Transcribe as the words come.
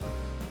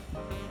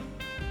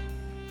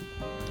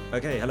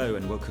Okay, hello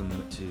and welcome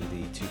to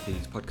the Two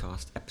Thieves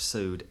podcast,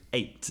 episode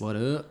 8. What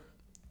up?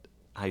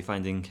 How are you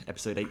finding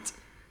episode 8? We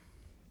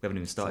haven't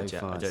even started So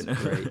yet, far, I don't know.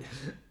 it's great.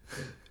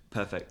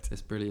 Perfect.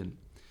 It's brilliant.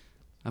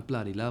 I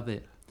bloody love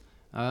it.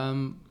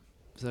 So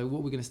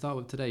what we're going to start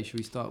with today? Should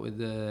we start with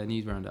the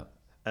news roundup?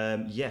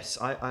 Yes,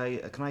 I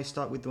can I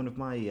start with one of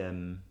my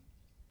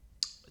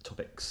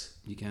topics?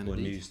 You can or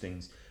indeed. news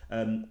things.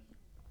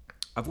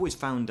 I've always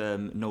found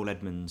Noel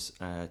Edmonds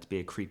to be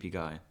a creepy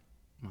guy.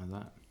 Like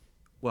that.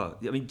 Well,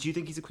 I mean, do you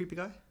think he's a creepy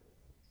guy?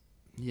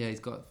 Yeah, he's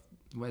got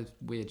wears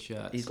weird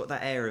shirts. He's got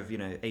that air of,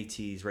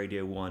 80s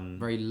Radio 1.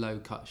 very low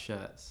cut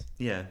shirts.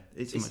 Yeah.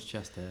 Too much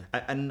chest hair.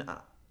 And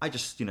I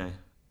just,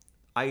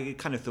 I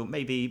kind of thought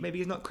maybe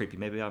he's not creepy.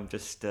 Maybe I'm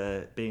just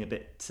being a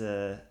bit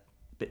too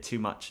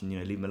much and,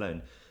 leave him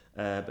alone.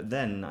 But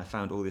then I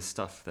found all this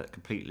stuff that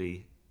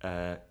completely,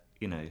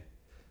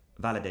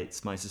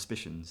 validates my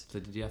suspicions.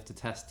 So did you have to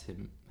test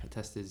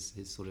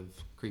his sort of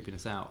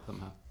creepiness out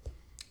somehow?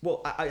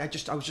 Well, I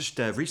was just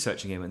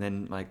researching him, and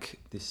then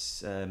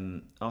this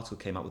article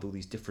came up with all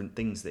these different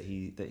things that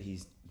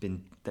he's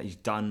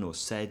done or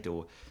said,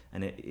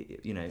 and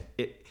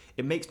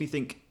it makes me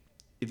think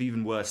of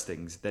even worse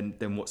things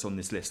than what's on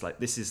this list. Like,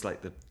 this is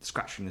like the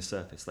scratching the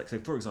surface. Like, so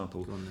for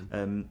example,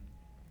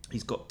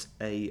 he's got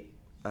a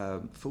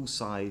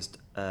full-sized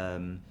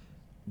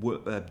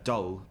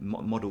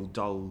model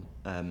doll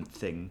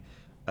thing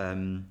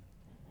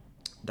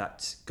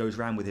that goes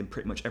around with him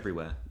pretty much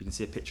everywhere. You can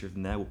see a picture of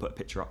him there. We'll put a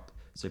picture up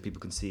so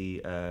people can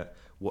see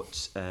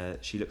what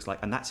she looks like,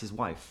 and that's his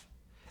wife.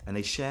 And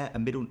they share a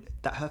middle.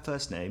 That her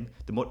first name,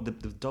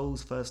 the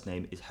doll's first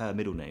name is her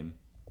middle name.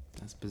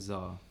 That's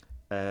bizarre.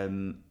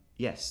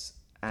 Yes,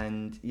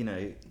 and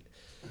I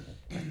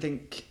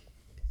think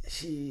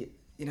she,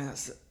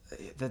 that's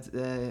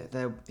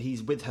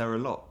he's with her a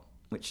lot,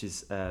 which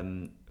is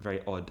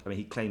very odd. I mean,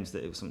 he claims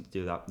that it was something to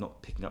do with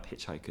not picking up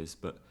hitchhikers,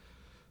 but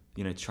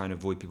trying to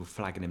avoid people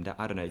flagging him down.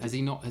 I don't know. Has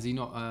he not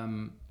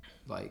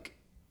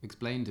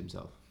explained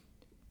himself?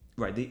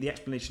 Right. The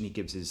explanation he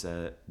gives is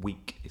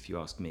weak, if you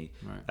ask me.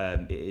 Right.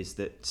 It is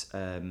that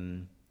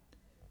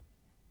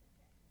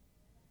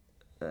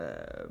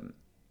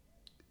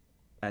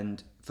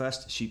and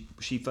first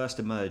she first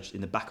emerged in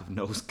the back of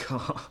Noel's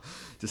car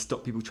to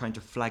stop people trying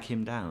to flag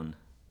him down.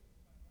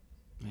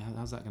 Yeah,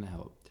 how's that going to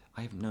help?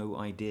 I have no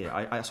idea.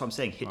 That's what I'm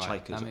saying. Hitchhikers.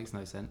 Right, that makes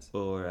no sense.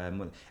 Or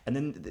and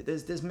then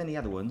there's many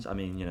other ones. I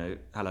mean,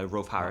 hello,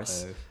 Rolf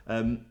Harris.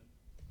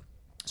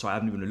 So I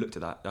haven't even looked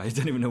at that. I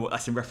don't even know what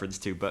that's in reference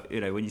to. But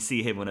when you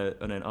see him on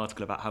an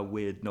article about how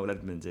weird Noel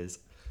Edmonds is,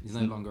 he's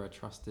no longer a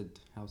trusted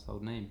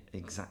household name.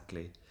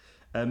 Exactly.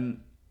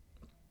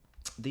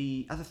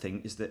 The other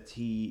thing is that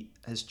he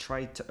has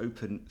tried to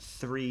open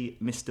 3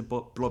 Mr.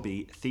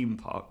 Blobby theme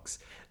parks,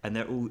 and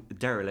they're all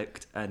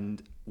derelict.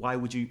 And why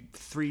would you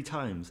 3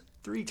 times?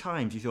 3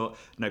 times you thought,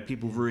 no,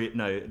 people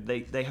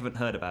they haven't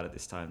heard about it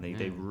this time.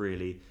 They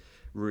really,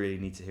 really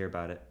need to hear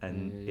about it,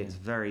 and it's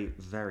very,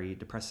 very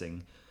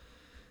depressing.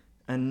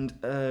 And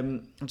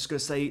I'm just going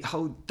to say,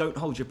 don't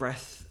hold your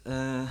breath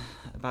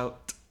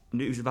about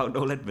news about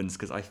Noel Edmonds,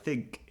 because I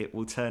think it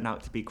will turn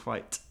out to be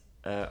quite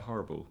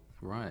horrible.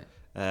 Right.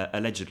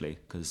 Allegedly,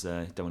 because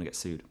I don't want to get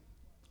sued.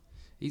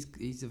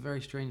 He's a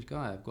very strange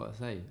guy, I've got to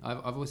say.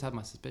 I've always had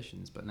my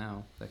suspicions, but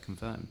now they're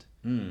confirmed.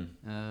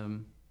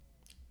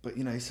 But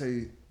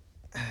so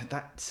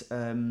that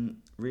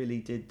really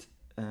did.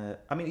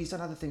 I mean, he's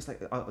done other things.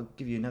 Like, I'll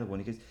give you another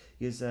one.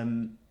 He has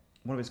one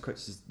of his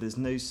quotes is, "There's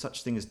no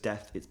such thing as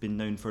death. It's been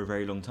known for a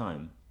very long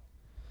time."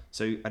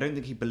 So I don't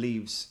think he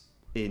believes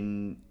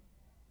in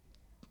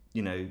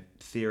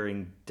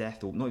fearing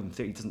death, or not even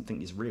fear. He doesn't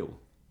think it's real.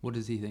 What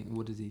does he think?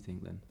 What does he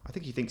think then? I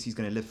think he thinks he's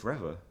going to live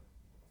forever.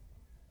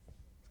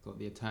 He's got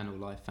the eternal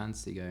life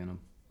fantasy going on.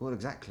 Well,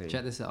 exactly.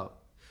 Check this out.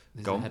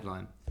 This Go is on. the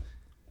headline.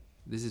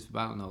 This is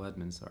about Noel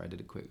Edmonds. Sorry, I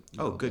did a quick...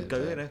 Oh, good. Go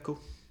in there.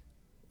 Cool.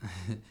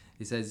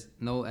 He says,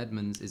 Noel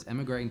Edmonds is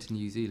emigrating to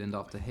New Zealand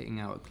after hitting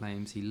out at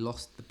claims he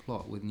lost the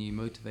plot with new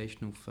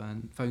motivational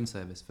phone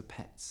service for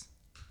pets.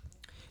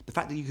 The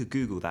fact that you could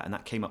Google that and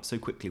that came up so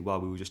quickly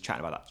while we were just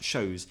chatting about that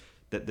shows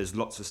that there's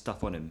lots of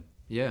stuff on him.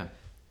 Yeah.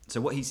 He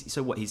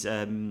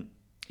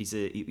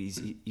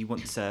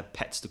wants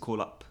pets to call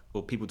up,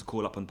 or people to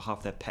call up on behalf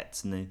of their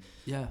pets, and then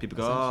people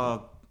go,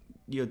 "Oh,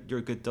 you're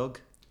a good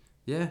dog."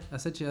 Yeah,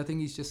 essentially, I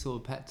think he's just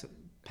sort of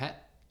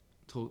pep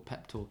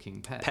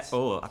talking pets.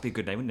 That'd be a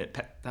good name, wouldn't it?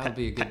 That would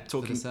be a good pet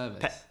talking for the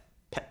service.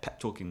 Pep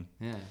talking.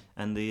 Yeah.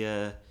 And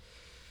the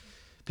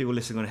people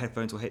listening on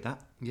headphones will hate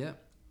that. Yeah.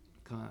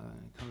 Can't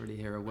really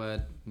hear a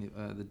word.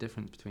 The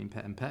difference between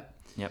pet and pet.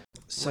 Yep.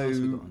 What else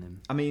we got on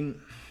him? I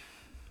mean,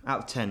 out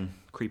of 10,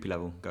 creepy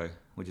level. Go.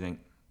 What do you think?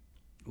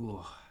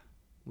 Ooh.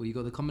 Well, you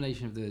got the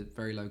combination of the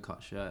very low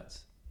cut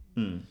shirts.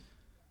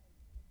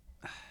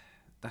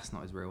 That's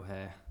not his real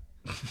hair.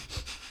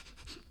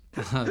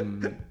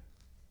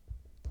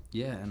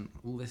 Yeah, and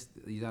all these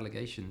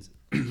allegations,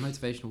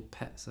 motivational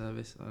pet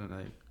service. I don't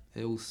know.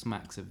 It all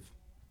smacks of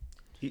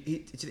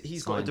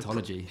he's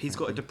Scientology. He's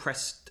got a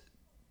depressed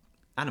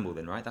animal,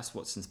 then, right? That's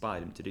what's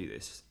inspired him to do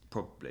this,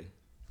 probably.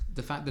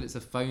 the fact that it's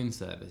a phone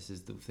service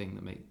is the thing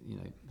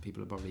that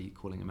people are probably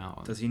calling him out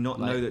on. Does he not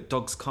Like, know that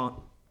dogs can't?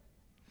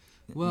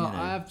 Well, you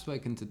know. I have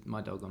spoken to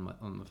my dog on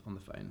the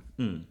phone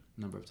a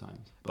number of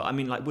times. But I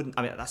mean, like,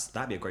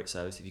 that'd be a great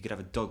service if you could have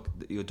a dog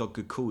that your dog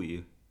could call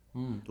you.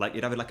 Like,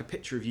 you'd have like a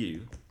picture of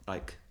you,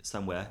 like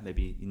somewhere,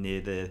 maybe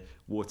near the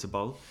water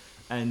bowl,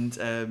 and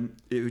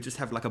it would just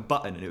have like a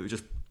button, and it would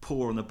just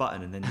pour on the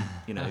button, and then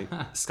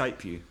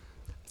Skype you.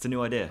 It's a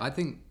new idea. I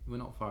think we're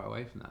not far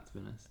away from that, to be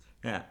honest.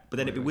 Yeah, but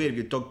then it'd be weird if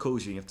your dog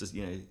calls you and you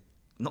have to,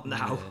 not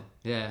now.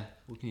 Yeah.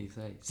 What can you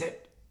say?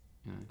 Sit.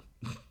 You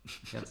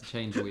have to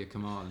change all your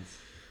commands.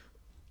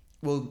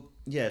 Well,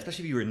 yeah,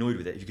 especially if you were annoyed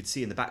with it. If you could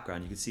see in the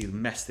background, you could see the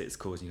mess that it's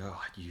causing. You go,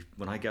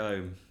 when I go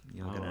home,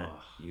 you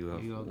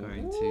are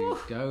going to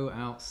go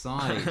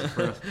outside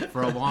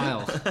for a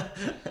while.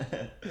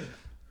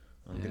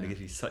 I'm going to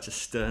give you such a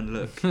stern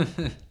look.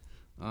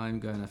 I'm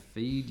going to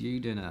feed you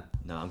dinner.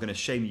 No, I'm going to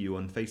shame you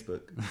on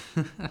Facebook.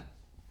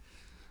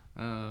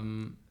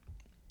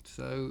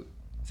 So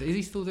is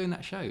he still doing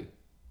that show?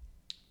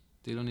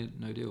 Deal or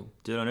No Deal?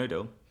 Deal or No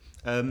Deal?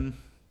 I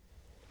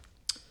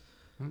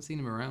haven't seen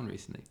him around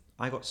recently.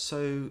 I got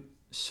so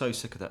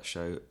sick of that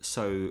show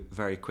so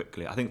very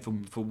quickly. I think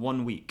for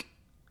 1 week,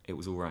 it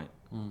was all right.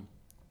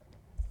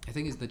 I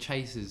think it's the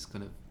Chase is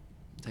kind of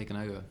taken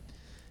over.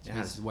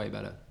 This is way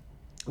better.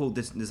 Well,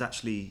 there's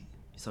actually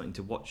something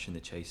to watch in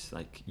the Chase.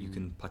 Like, you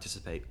can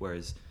participate,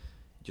 whereas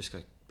you just go,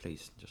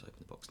 please, just open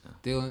the box now.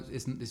 Deal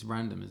it's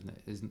random, isn't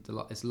it?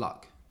 It's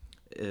luck.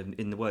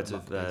 In the words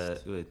of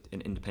Luck-based.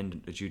 an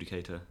independent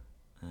adjudicator,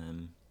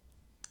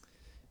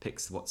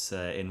 picks what's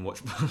in watch.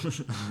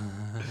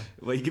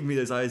 What are you giving me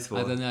those eyes for?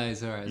 I don't know.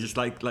 It's alright. You just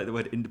like the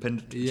word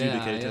independent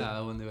adjudicator. Yeah.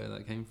 I wonder where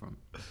that came from.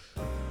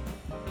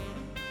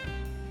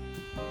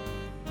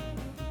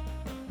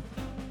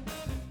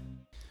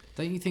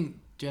 Don't you think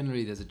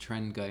generally there's a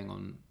trend going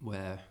on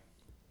where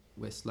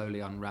we're slowly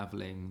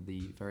unraveling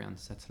the very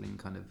unsettling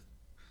kind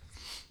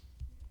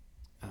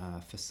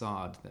of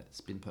facade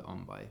that's been put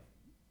on by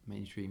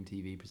mainstream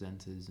TV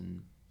presenters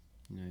and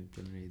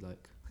generally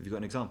like. Have you got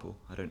an example?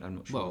 I'm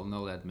not sure. Well,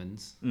 Noel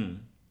Edmonds.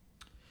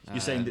 You're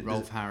saying that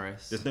Rolf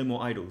Harris. There's no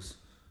more idols.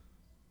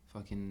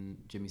 Fucking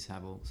Jimmy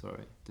Savile.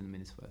 Sorry, didn't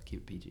mean to swear. Keep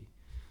it PG.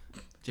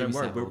 Don't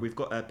worry, we've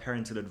got a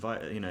parental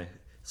advice.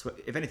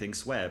 If anything,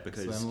 swear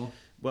because. Swear more?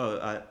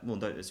 Well,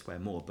 don't swear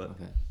more, but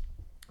Okay.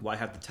 why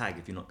have the tag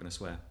if you're not going to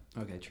swear?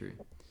 Okay, true.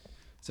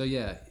 So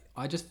yeah,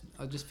 I just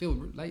feel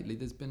lately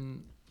there's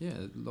been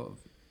a lot of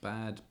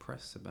bad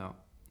press about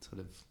sort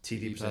of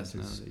TV presenters.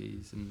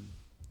 personalities and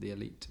the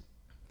elite.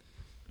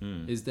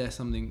 Is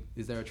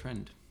there a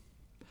trend?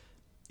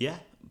 Yeah,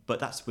 but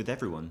that's with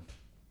everyone.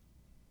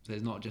 So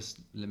it's not just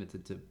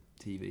limited to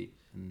TV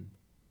and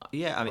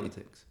I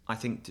politics. I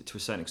think to a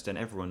certain extent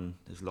everyone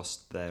has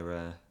lost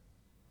their.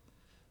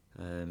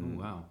 Oh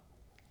wow.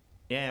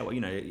 Yeah, well,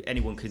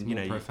 anyone can,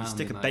 you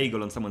stick a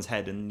bagel on someone's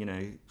head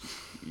and,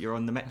 you're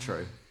on the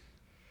metro.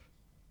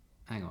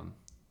 Hang on.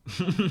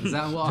 Is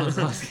that what I was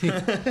asking?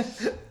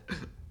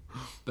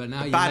 But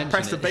now you bad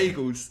press mention of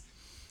bagels.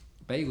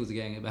 Bagels are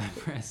getting a bad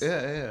press.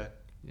 Yeah.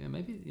 Yeah,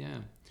 maybe, yeah.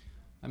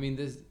 I mean,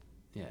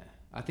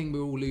 I think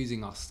we're all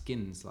losing our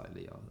skin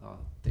slightly, our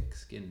thick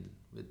skin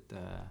with...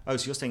 Oh,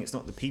 so you're saying it's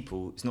not the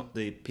people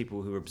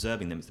who are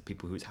observing them, it's the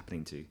people who it's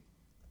happening to?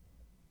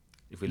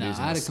 If we're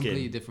losing I had our a skin.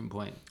 completely different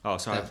point. Oh,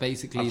 sorry. That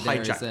basically I've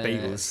there is hijacked a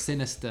bagels.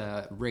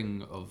 sinister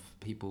ring of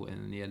people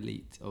in the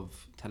elite of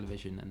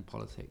television and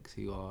politics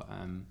who are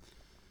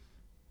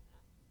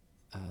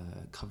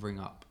covering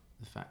up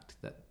the fact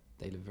that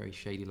they live very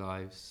shady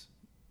lives,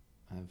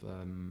 have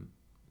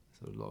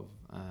sort of a lot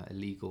of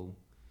illegal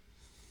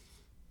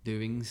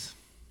doings.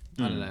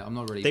 I don't know. I'm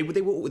not really. They were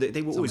always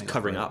Something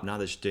covering like up. Now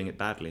they're just doing it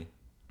badly.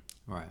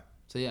 Right.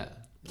 So yeah, I think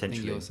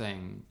Potentially. you're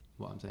saying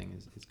what I'm saying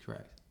is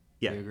correct.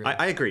 Yeah, Do you agree?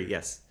 I agree.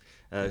 Yes.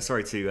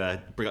 Sorry to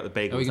bring up the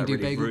bagels. Are we gonna do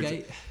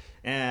really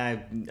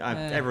Bagelgate?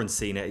 Everyone's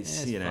seen it.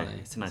 It's it's funny.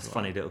 it's a nice, It's all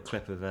funny right. little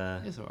clip of.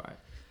 It's all right.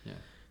 Yeah.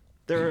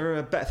 There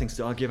are better things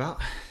to argue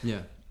about. Yeah.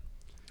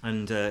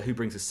 And who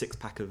brings a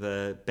 6-pack of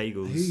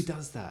bagels? Who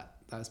does that?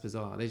 That's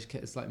bizarre.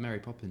 It's like Mary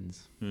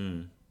Poppins.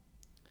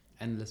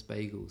 Endless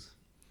bagels.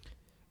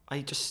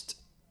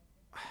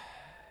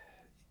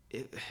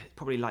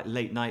 Probably like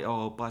late night.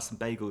 Oh, I'll buy some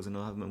bagels and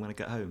I'll have them when I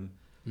get home.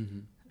 Mm-hmm.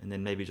 And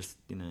then maybe just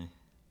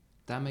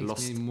That makes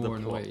lost me the more plot.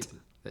 annoyed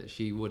that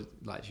she was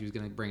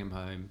going to bring him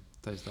home,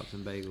 toast up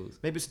some bagels.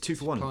 Maybe it's a 2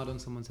 for 1. Card on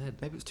someone's head.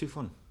 Maybe it's 2 for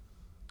 1.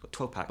 Got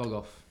 12-pack. Bog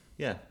off.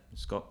 Yeah,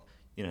 it's got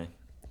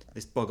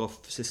this bog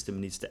off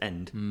system needs to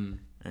end,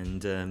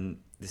 and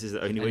this is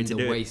the only way to do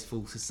the it.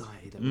 wasteful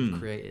society that we've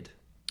created.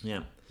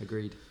 Yeah,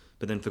 Agreed.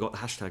 but then forgot the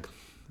hashtag,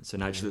 so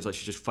now she looks like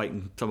she's just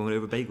fighting someone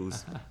over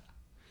bagels.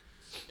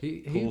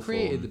 Who Poor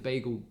created form.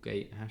 the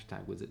Bagelgate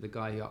hashtag? Was it the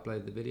guy who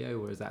uploaded the video,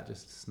 or is that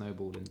just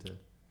snowballed into?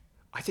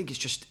 I think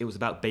it was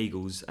about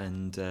bagels,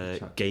 and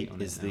Chuck gate meat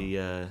on it is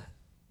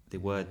the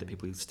word that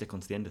people stick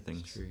onto the end of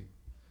things. It's true.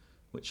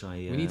 Which I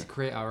We need to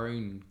create our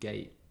own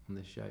gate on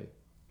this show.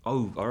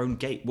 our own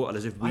gate. What,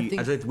 as if I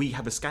think- we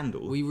have a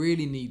scandal? We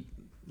really need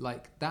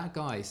like that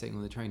guy sitting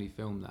on the train who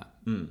filmed that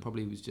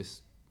probably was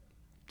just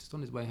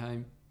on his way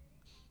home,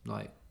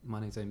 like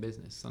minding his own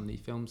business. Suddenly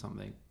filmed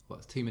something.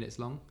 It's 2 minutes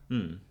long.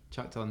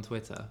 Chucked on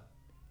Twitter.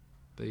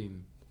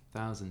 Boom,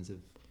 thousands of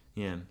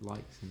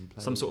likes and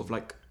plays. Some sort of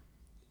like.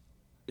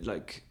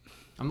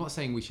 I'm not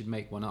saying we should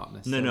make one up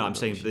necessarily. No, I'm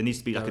saying there needs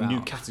to be like a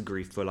new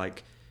category for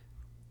like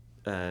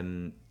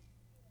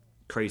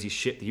crazy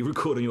shit that you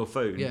record on your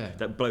phone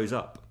that blows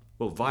up.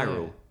 Well,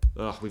 viral.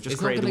 Yeah. Ugh, we've just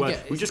created the word.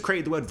 We've just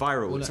created the word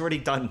viral. Well, it's already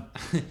done.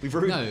 We've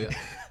already. No,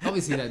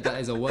 obviously that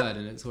is a word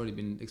and it's already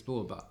been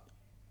explored. But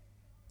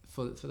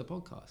for the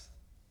podcast,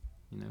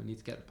 we need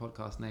to get the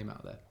podcast name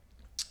out there.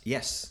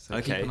 Yes. So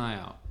okay. Keep an eye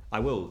out. I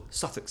will.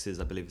 Suffixes,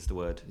 I believe, is the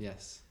word.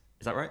 Yes.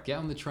 Is that right? Get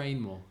on the train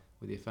more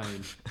with your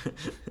phone.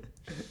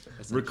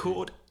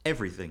 Record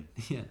everything.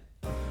 Yeah.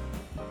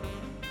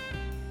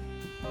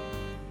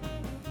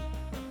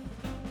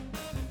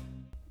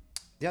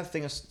 The other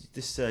thing is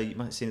this, you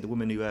might have seen the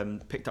woman who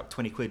picked up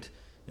 20 quid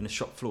in a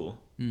shop floor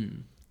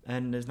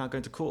and is now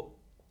going to court.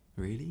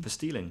 Really? For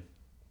stealing.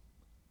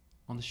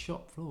 On the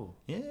shop floor?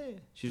 Yeah.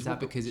 Is that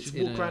because it's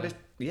in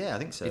yeah, I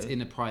think so. It's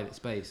in a private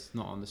space,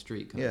 not on the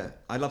street. Yeah.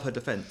 I love her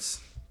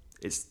defence.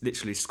 It's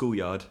literally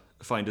schoolyard,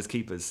 finders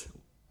keepers.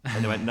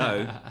 And they went,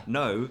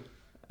 no.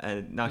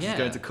 And now she's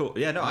going to court.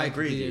 Yeah, no, I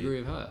agree. I agree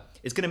with her.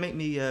 It's going to make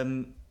me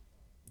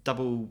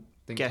double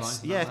think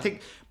guess. Yeah,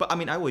 think. But I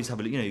mean, I always have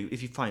a look.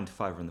 If you find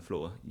 £5 on the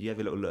floor, you have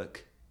a little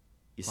look.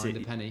 You find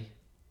a penny,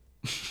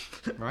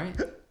 right?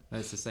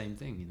 That's the same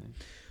thing,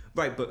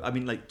 Right, but I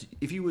mean, like,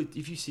 if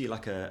you see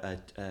like a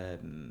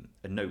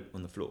note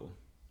on the floor,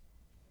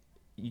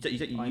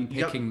 I'm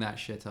picking that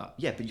shit up.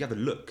 Yeah, but you have a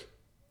look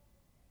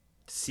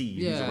to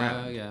see who's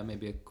around. Yeah,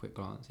 maybe a quick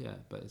glance. Yeah,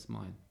 but it's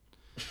mine.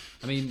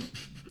 I mean,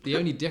 the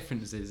only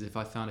difference is if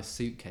I found a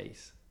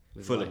suitcase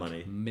with full of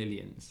money,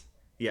 millions.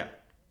 Yeah,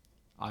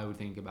 I would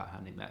think about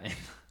handing that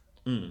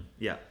in.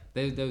 Yeah.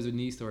 There was a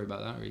news story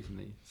about that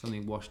recently.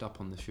 Something washed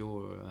up on the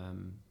shore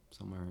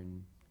somewhere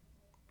in,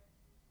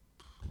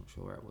 I'm not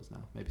sure where it was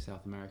now. Maybe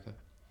South America.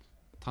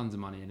 Tons of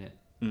money in it.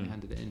 They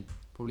handed it in.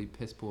 Probably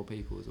piss poor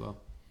people as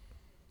well.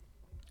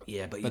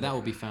 Yeah, but that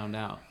will be found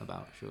out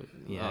about. Sure.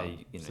 Yeah,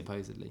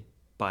 supposedly.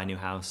 Buy a new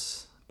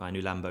house, buy a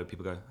new Lambo.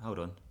 People go, hold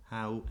on.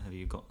 How have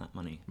you got that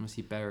money? Unless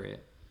you bury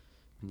it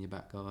in your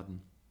back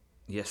garden.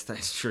 Yes,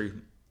 that's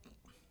true.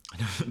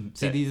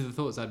 See, these are the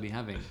thoughts I'd be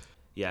having.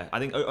 Yeah, I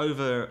think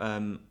over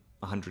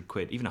 100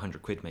 quid, even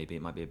 100 quid maybe,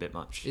 it might be a bit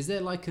much. Is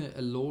there like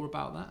a law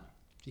about that?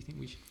 Do you think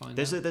we should find out?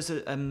 There's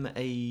a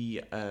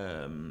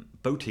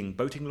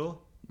boating law,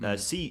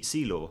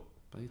 sea law.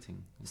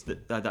 Boating.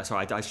 That's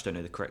right. I just don't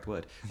know the correct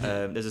word.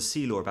 There's a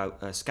sea law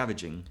about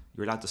scavenging.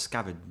 You're allowed to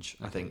scavenge,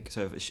 I think.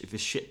 So if a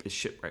ship is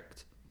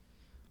shipwrecked,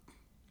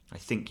 I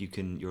think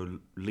you're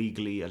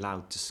legally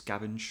allowed to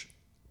scavenge.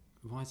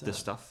 Why is that? The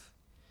stuff.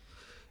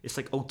 It's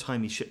like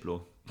old-timey ship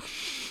law.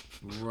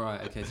 Right,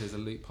 okay, so there's a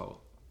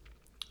loophole.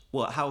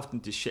 Well, how often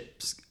do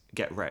ships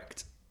get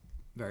wrecked?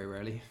 Very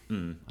rarely.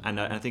 And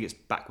I think it's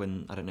back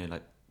when, I don't know,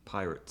 like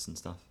pirates and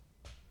stuff.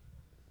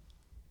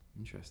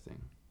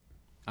 Interesting.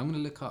 I'm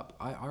going to look up,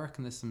 I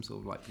reckon there's some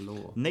sort of like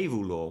law.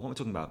 Naval law, what am I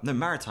talking about? No,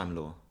 maritime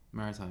law.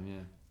 Maritime,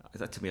 yeah.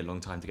 That took me a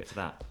long time to get to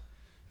that.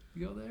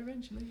 You got there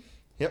eventually?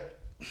 Yep.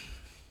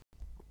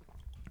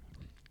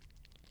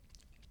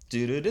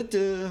 Dude,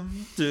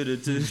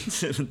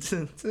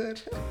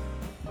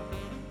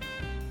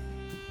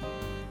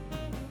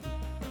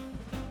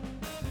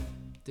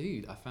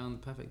 I found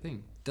the perfect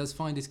thing. Does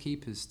finders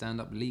keepers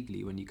stand up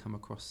legally when you come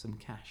across some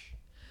cash?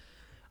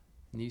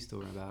 News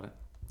story about it.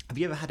 Have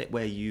you ever had it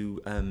where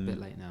you a bit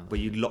late now.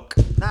 Where you lock?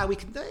 Nah, we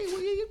can.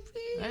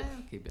 Yeah,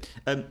 I'll keep it.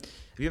 Have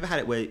you ever had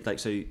it where like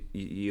so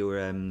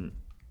you're I've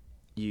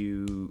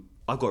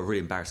got a really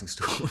embarrassing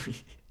story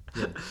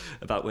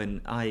about when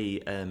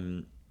I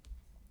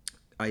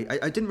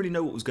didn't really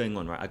know what was going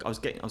on. Right, I was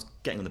getting on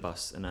the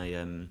bus and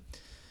I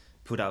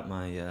pulled out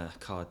my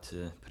card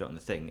to put it on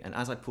the thing, and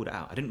as I pulled it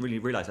out, I didn't really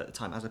realise at the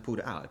time. As I pulled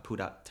out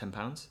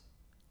 £10,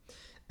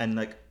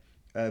 and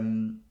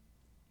and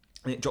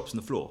it drops on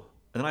the floor.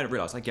 And then I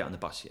realised I get on the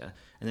bus, and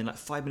then like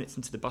 5 minutes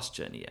into the bus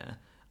journey,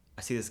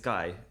 I see this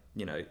guy,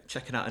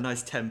 checking out a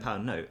nice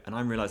 £10 note, and I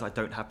realise I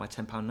don't have my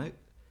 £10 note.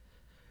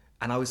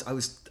 And I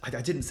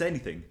didn't say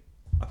anything.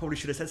 I probably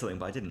should have said something,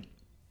 but I didn't.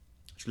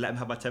 Just let him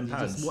have my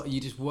 £10. You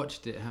just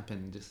watched it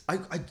happen. Just I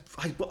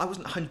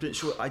wasn't 100%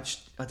 sure. I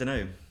don't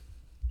know.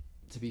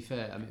 To be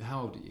fair, I mean,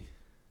 how old are you?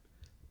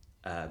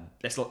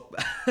 Let's not.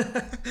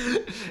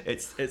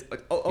 it's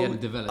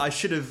old. I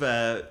should have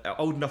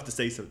old enough to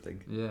say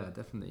something. Yeah,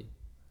 definitely.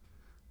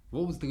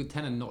 What was the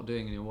tenor not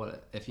doing in your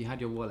wallet? If you had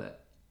your wallet.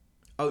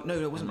 Oh no,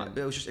 it wasn't.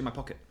 It was just in my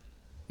pocket.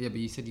 Yeah, but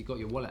you said you got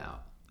your wallet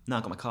out. No,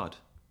 I got my card.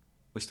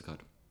 Oyster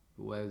card.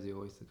 But where was your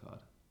Oyster card?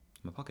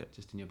 In my pocket.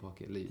 Just in your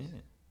pocket, loose. Yeah.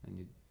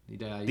 And you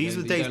don't. These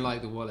are the days. You don't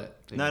like the wallet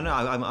thing. No,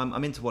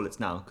 I'm into wallets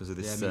now because of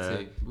this. Yeah, me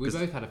too. We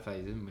both had a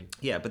phase, didn't we?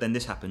 Yeah, but then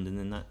this happened,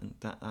 and then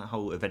that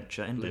whole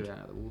adventure ended. Blew it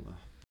out of the water.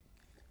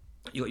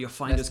 You got your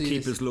finders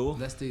keepers law.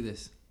 Let's do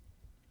this.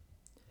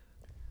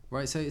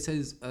 Right, so it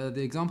says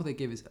the example they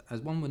give is as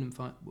one woman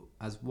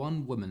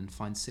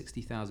finds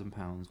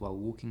 £60,000 while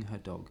walking her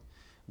dog.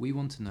 We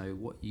want to know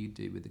what you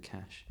do with the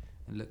cash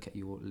and look at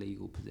your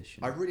legal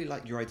position. I really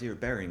like your idea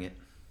of burying it.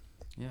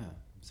 Yeah,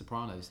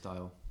 Sopranos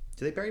style.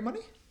 Do they bury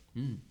money?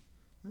 Mm.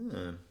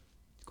 Oh.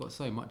 It's got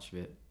so much of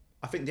it.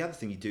 I think the other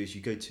thing you do is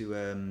you go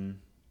to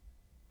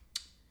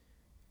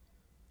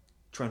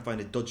try and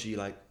find a dodgy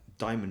like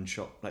diamond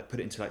shop, like put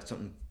it into like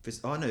something.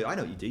 Oh no, I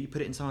know what you do. You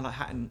put it in somewhere like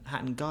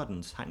Hatton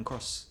Gardens, Hatton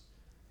Cross.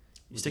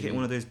 You stick it in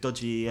one of those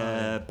dodgy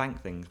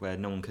bank things where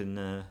no one can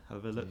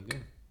have a look. There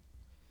you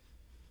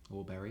go.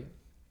 Or bury it.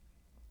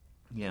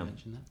 Yeah.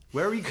 Mention that.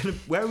 Where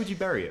would you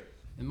bury it?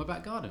 In my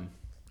back garden.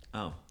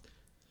 Oh.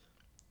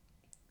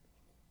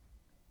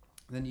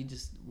 Then you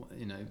just,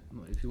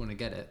 if you want to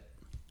get it,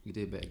 you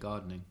do a bit of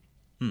gardening.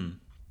 You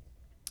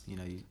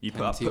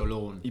put your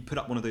lawn. You put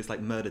up one of those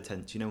like murder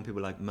tents. You know when people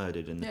are like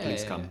murdered and the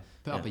police come.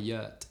 Put up a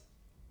yurt.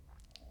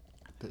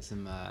 Put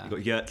some. You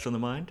got yurts on the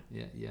mind?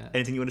 Yeah.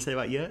 Anything you want to say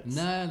about yurts?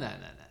 No.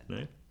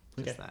 No.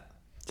 Just Okay. that.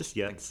 Just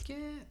yurts.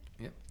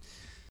 Yep.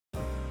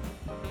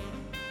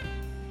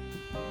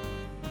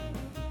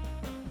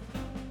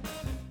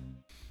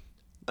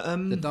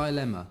 The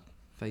dilemma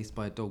faced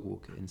by a dog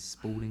walker in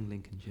Spalding,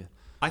 Lincolnshire.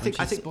 I think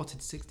spotted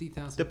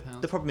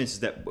 £60,000. The problem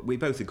is that we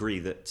both agree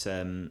that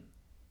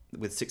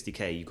with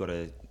 60k you've got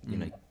to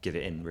give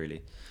it in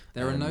really.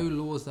 There are no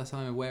laws that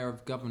I'm aware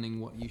of governing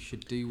what you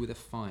should do with a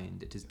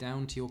find. It is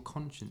down to your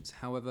conscience.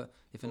 However,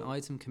 if an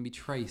item can be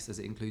traced as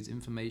it includes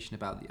information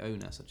about the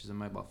owner, such as a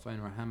mobile phone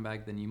or a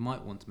handbag, then you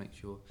might want to make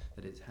sure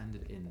that it's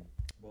handed in.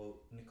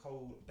 Well,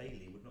 Nicole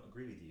Bailey would not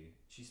agree with you.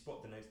 She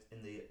spotted the note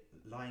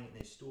lying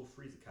in a store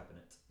freezer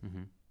cabinet,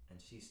 and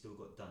she's still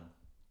got done.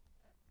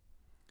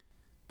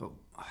 But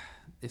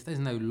if there's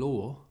no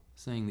law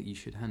saying that you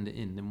should hand it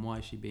in, then why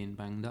is she being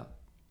banged up?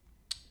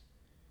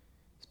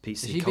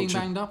 Is she being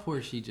banged up, or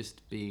is she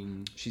just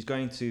being? She's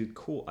going to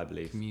court, I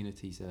believe.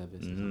 Community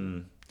service.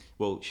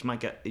 Well, you might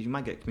get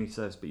community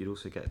service, but you'd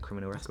also get a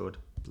criminal record.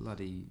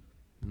 Bloody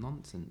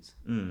nonsense.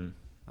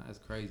 That is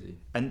crazy.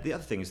 And the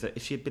other thing is that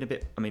if she had been a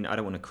bit, I mean, I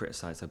don't want to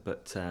criticise her,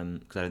 but because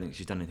I don't think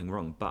she's done anything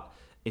wrong. But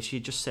if she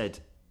had just said,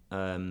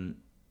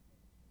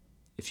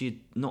 if she had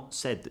not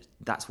said that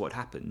that's what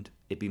happened,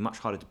 it'd be much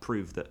harder to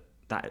prove that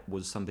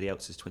was somebody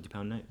else's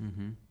 £20 note.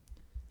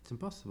 It's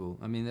impossible.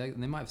 I mean,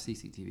 they might have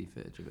CCTV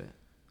footage of it,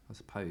 I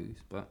suppose,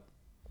 but.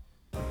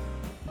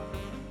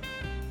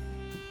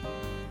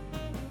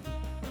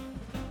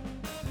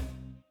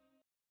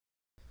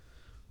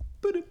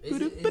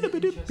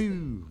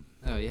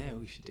 Oh yeah,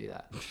 we should do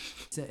that.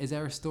 Is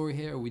there a story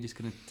here, or are we just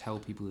going to tell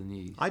people the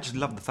news? I just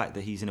love the fact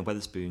that he's in a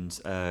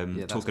Wetherspoons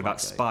talking about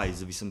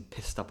spies. If he's some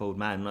pissed up old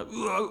man like,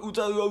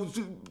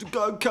 the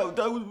guy count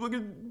that was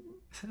fucking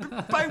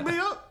bang me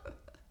up.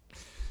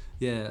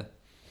 Yeah,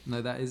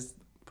 no, that is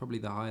probably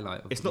the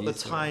highlight. It's not the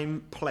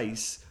time,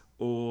 place,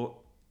 or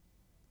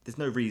there's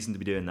no reason to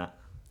be doing that.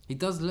 He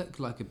does look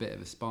like a bit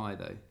of a spy,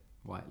 though.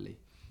 Whiteley,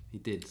 he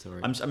did.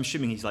 Sorry, I'm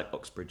assuming he's like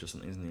Oxbridge or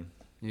something, isn't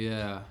he?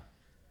 Yeah.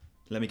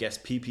 Let me guess,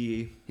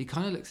 PPE. He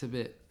kind of looks a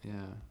bit,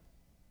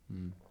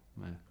 no,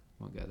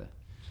 won't go there.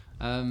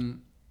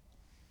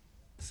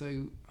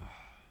 So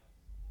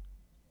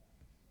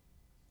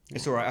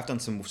it's all right. I've done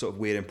some sort of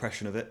weird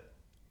impression of it.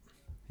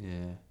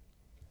 Yeah,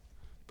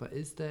 but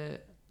is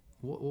there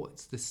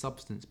what's the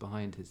substance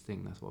behind his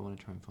thing? That's what I want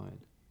to try and find.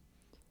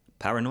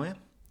 Paranoia?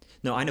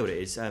 No, I know what it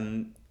is.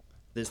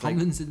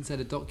 Tomlinson said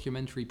a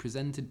documentary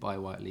presented by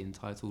Whiteley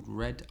entitled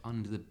 "Red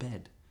Under the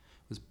Bed"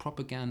 was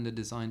propaganda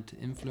designed to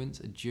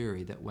influence a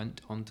jury that went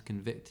on to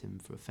convict him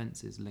for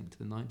offences linked to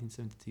the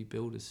 1972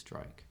 builders'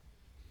 strike.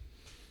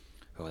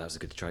 Oh, that was a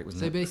good strike,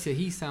 wasn't it? So basically,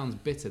 he sounds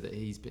bitter that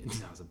he's been.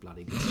 That was a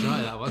bloody good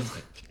strike, that one.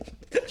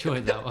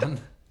 Enjoyed that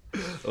one.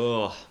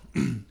 Oh,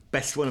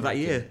 best one of that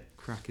year.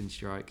 Cracking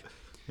strike.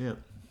 Yeah.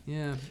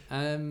 Yeah.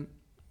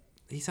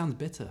 He sounds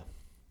bitter.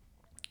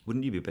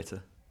 Wouldn't you be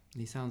bitter?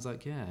 He sounds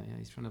like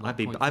he's trying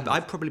to.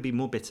 I'd probably be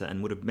more bitter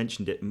and would have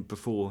mentioned it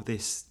before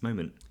this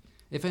moment.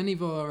 If any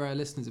of our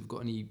listeners have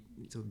got any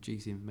sort of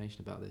juicy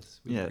information about this,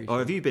 or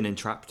have you been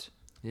entrapped?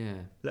 Yeah,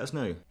 let us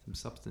know. Some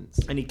substance.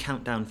 Any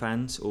Countdown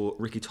fans or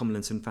Ricky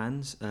Tomlinson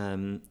fans?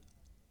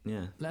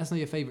 Yeah. Let us know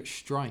your favourite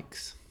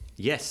strikes.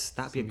 Yes,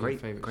 that'd be a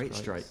great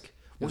strike.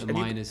 The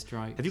miners'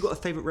 strike. Have you got a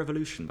favourite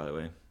revolution, by the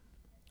way?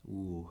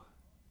 Ooh,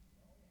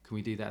 can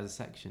we do that as a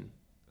section?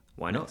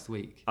 Why not? Next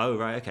week. Oh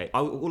right, okay.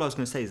 All I was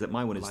going to say is that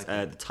my one is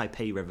the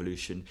Taipei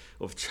Revolution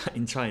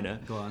in China.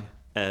 Go on.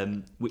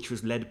 Which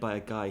was led by a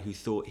guy who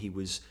thought he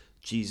was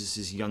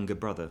Jesus' younger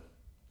brother.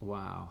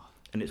 Wow.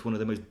 And it's one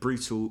of the most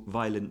brutal,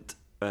 violent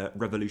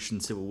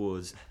civil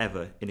wars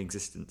ever in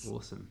existence.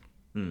 Awesome.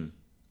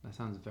 That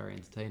sounds very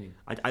entertaining.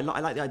 I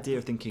like the idea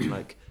of thinking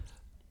like,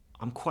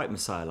 I'm quite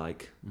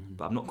Messiah-like,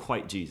 but I'm not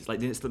quite Jesus.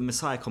 Like it's the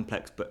Messiah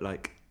complex, but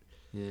like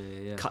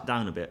cut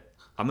down a bit.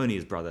 I'm only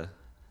his brother,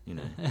 you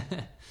know.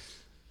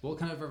 What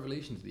kind of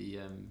revolution did he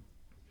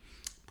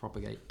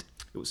propagate?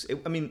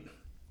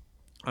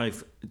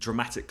 I've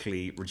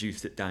dramatically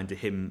reduced it down to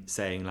him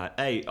saying like,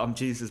 "Hey, I'm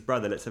Jesus'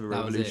 brother. Let's have a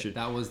revolution."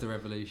 That was the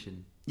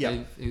revolution.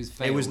 Yeah, it was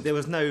failed. There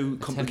was no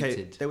complicated.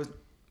 Attempted. There was,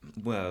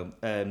 well,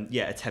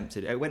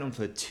 attempted. It went on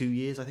for 2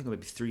 years, I think, or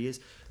maybe 3 years.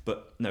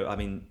 But no, I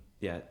mean,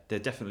 yeah, there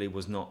definitely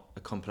was not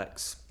a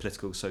complex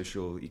political,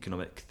 social,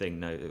 economic thing.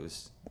 No, it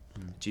was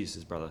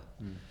Jesus' brother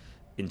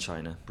in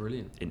China.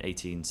 Brilliant. In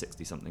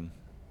 1860 something.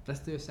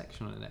 Let's do a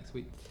section on it next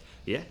week.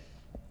 Yeah.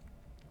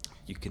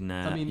 You can.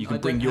 I mean, you can I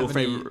bring don't your have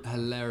any favorite.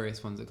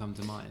 hilarious ones that come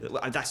to mind.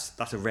 Well,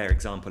 that's a rare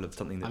example of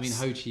something that's. I mean,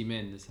 Ho Chi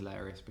Minh is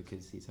hilarious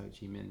because he's Ho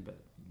Chi Minh,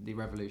 but the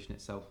revolution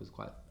itself was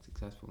quite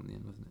successful in the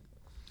end, wasn't it?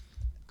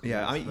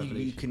 Yeah, I mean,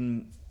 you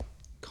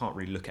can't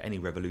really look at any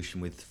revolution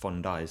with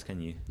fond eyes,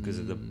 can you? Because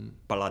of the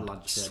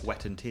bloodshed,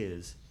 sweat, and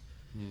tears.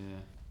 Yeah.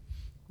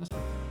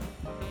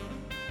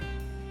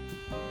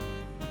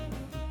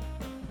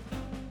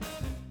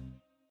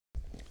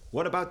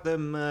 What about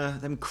them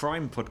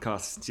crime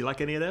podcasts? Do you like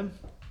any of them?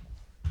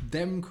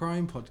 Them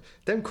crime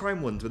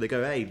ones where they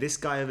go, "Hey, this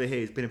guy over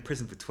here has been in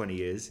prison for 20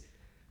 years.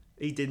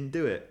 He didn't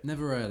do it."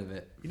 Never heard of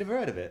it. You never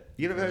heard of it?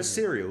 You never heard of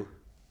Serial?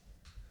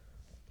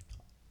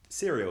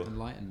 Serial.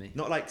 Enlighten me.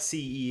 Not like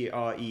Cereal.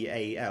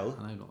 I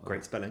know not Great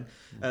that. spelling.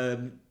 Yeah.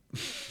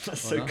 That's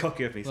so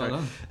cocky of me. Sorry.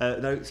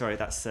 Well No, sorry.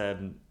 That's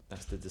the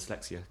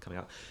dyslexia coming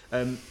out.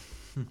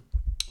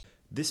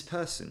 This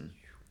person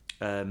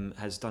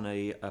has done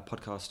a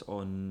podcast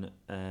on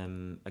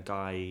a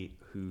guy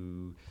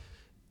who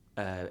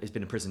has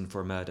been in prison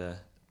for a murder,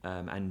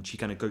 and she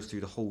kind of goes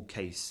through the whole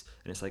case,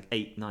 and it's like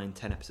 8, 9,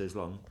 10 episodes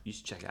long. You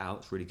should check it out;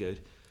 it's really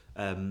good.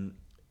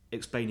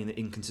 Explaining the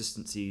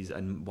inconsistencies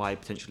and why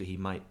potentially he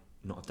might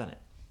not have done it.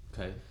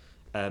 Okay.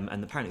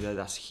 And apparently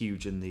that's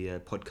huge in the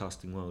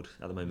podcasting world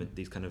at the moment.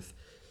 These kind of,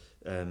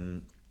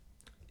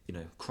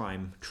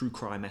 true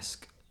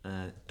crime-esque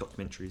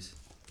documentaries.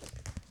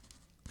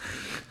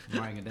 I'm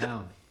writing it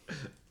down,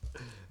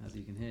 as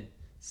you can hear.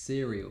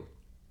 Serial.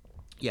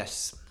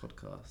 Yes.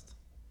 Podcast.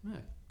 Yeah,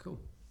 cool.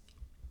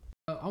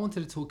 I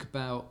wanted to talk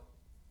about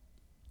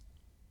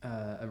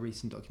a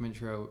recent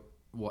documentary I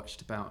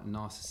watched about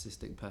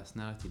narcissistic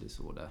personality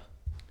disorder.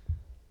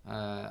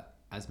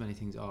 As many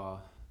things are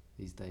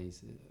these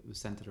days, it was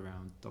centered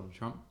around Donald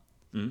Trump.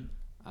 Go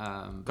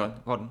on,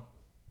 hold on.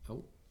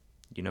 Oh.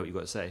 You know what you've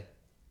got to say?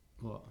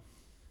 What?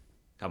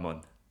 Come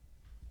on.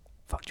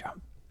 Fuck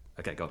Trump.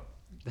 Okay, go on.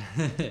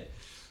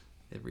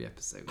 Every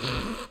episode.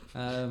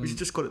 We should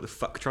just call it the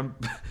Fuck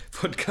Trump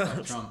podcast.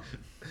 Fuck Trump.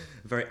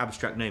 A very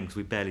abstract name because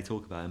we barely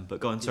talk about him. But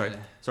go on, sorry. Yeah.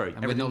 Sorry.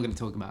 And we're not going to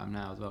talk about him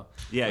now as well.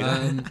 Yeah,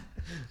 exactly.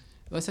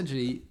 Well,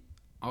 essentially,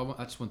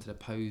 I just wanted to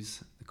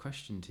pose the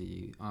question to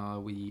you.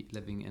 Are we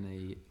living in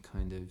a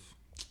kind of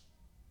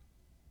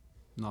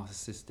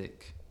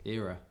narcissistic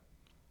era?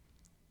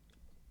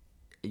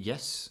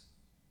 Yes.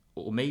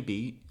 Or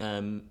maybe,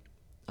 I'm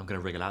going to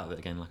wriggle out of it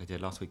again like I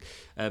did last week.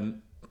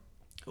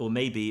 Or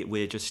maybe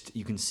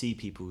you can see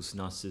people's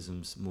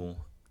narcissisms more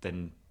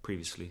than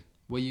previously.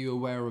 Were you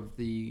aware of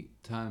the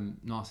term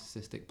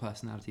narcissistic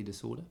personality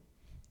disorder?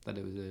 That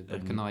it was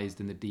recognised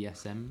in the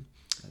DSM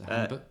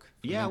handbook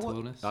for mental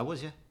illness? I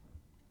was, yeah.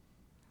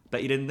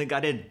 Bet you didn't think I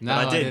did. No,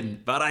 but I did.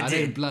 didn't. But I did.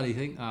 didn't bloody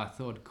think. I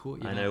thought I'd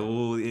caught you. I know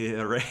all the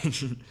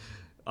arrangement.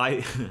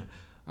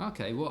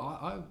 Okay,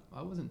 well,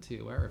 I wasn't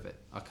too aware of it.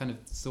 I kind of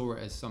saw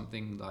it as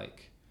something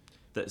like...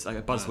 That's like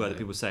a buzzword that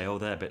people say,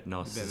 they're a bit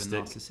narcissistic. A bit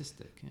of a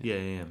narcissistic,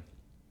 yeah.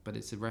 But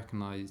it's a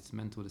recognised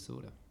mental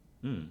disorder.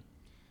 Mm.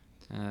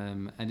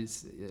 And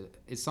it's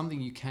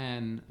something you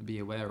can be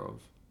aware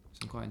of.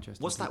 Some quite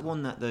interesting. What's that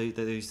one that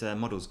those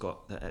models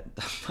got?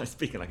 I'm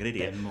speaking like an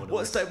idiot.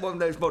 What's that one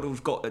those models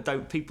got that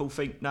don't people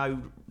think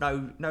no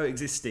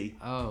existy?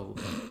 Oh,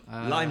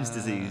 Lyme's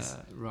disease.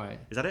 Right.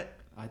 Is that it?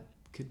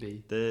 Could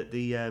be.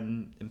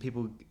 And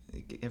people,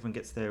 everyone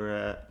gets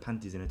their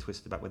panties in a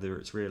twist about whether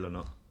it's real or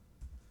not.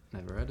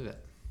 Never heard of it.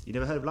 You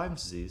never heard of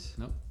Lyme's disease?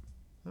 Nope.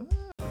 Ah.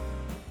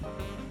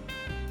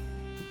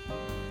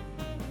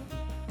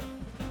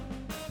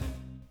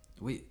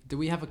 Do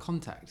we have a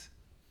contact?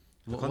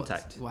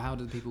 Contact? How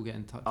do people get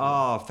in touch?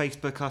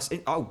 Facebook us.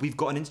 We've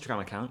got an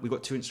Instagram account. We've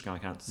got 2 Instagram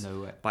accounts. No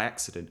way. By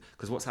accident,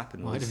 because what's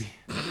happened was. Why do we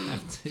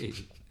have 2?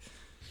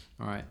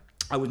 All right.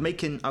 I was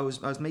making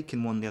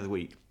one the other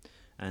week,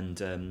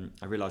 and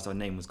I realised our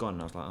name was gone.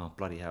 And I was like, oh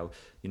bloody hell!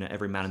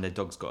 Every man and their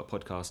dog's got a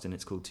podcast, and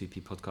it's called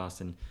 2P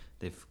Podcast, and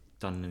they've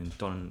gone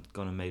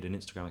and made an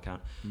Instagram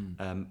account.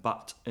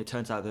 But it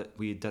turns out that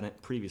we had done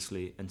it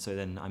previously, and so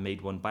then I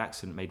made one by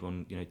accident. Made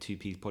one,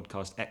 2P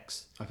Podcast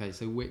X. Okay,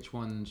 so which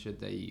one should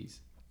they use?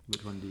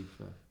 Which one do you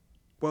prefer?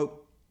 Well,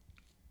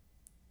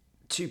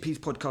 2P's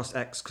Podcast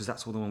X, because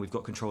that's all the one we've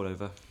got control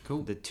over.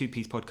 Cool. The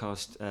 2P's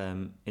Podcast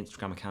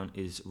Instagram account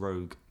is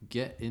Rogue.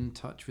 Get in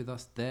touch with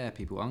us there,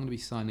 people. I'm going to be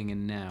signing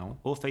in now.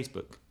 Or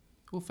Facebook.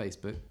 Or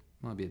Facebook.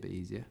 Might be a bit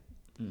easier.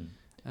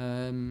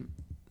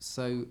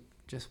 So,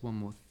 just one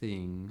more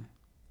thing.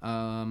 So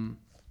I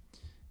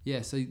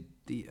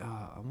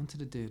wanted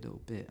to do a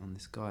little bit on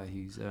this guy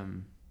who's...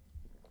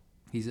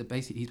 He's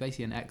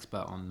basically an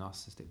expert on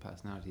narcissistic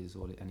personality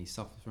disorder, and he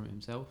suffers from it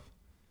himself.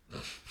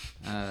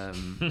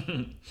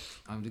 I'm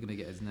just gonna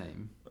get his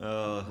name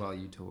while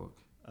you talk.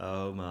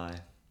 Oh my!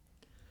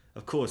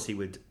 Of course he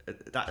would.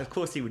 Of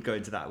course he would go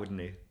into that, wouldn't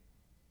he?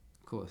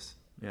 Of course.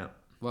 Yeah.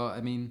 Well,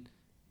 I mean,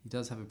 he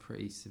does have a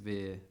pretty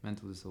severe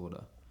mental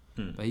disorder,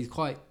 but he's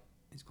quite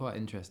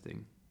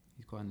interesting.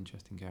 He's quite an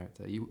interesting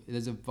character.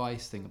 There's a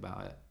Vice thing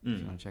about it. If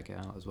you want to check it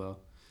out as well.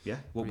 Yeah.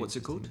 What's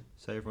it called?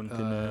 So everyone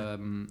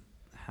can.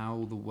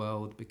 How the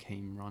world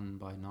became run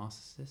by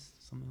narcissists,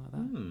 something like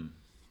that.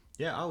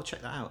 Yeah, I'll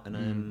check that out,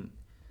 and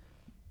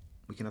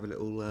we can have a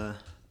little.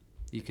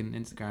 You can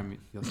Instagram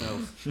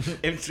yourself.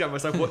 Instagram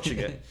myself watching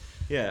it.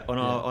 Yeah, on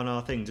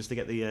our thing, just to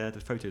get the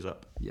photos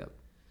up. Yep.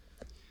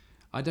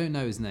 I don't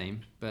know his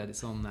name, but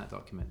it's on that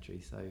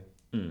documentary. So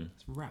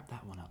let's wrap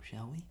that one up,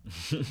 shall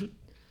we?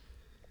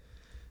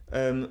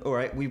 All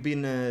right, we've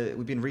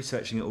been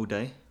researching it all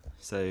day,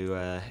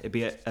 so it'd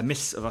be a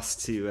miss of us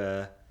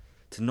to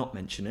not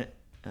mention it,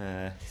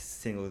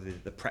 seeing all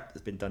the prep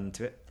that's been done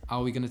to it.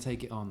 Are we going to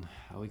take it on?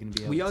 Are we going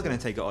to be? We are going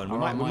to take it on.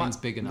 Mine's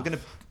big enough.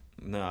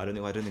 No, I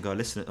don't think I'll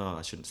listen. Oh,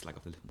 I shouldn't slag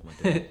off. What am I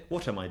doing?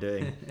 What am I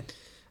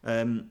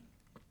doing?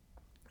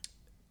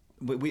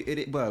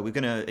 We're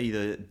going to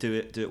either do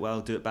it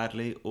well, do it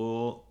badly,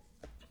 or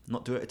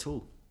not do it at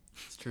all.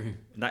 It's true.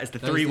 And that is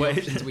Those three are the ways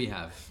options we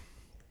have.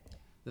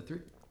 The three.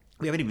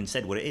 We haven't even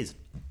said what it is.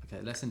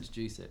 Okay, let's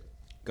introduce it.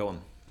 Go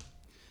on.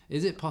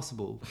 Is it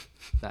possible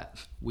that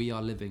we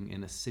are living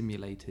in a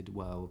simulated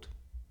world,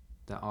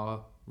 that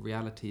our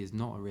reality is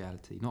not a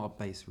reality, not a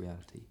base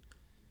reality,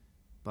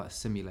 but a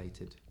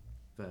simulated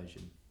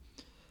version?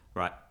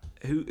 Right.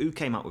 Who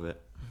came up with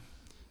it?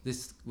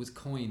 This was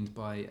coined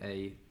by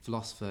a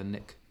philosopher,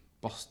 Nick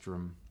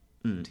Bostrom,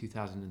 in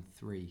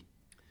 2003.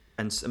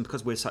 And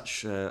because we're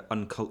such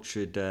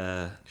uncultured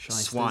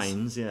Shysters.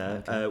 swines,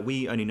 Okay.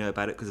 we only know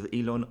about it because of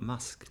Elon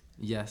Musk.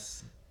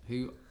 Yes,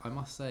 who I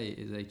must say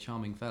is a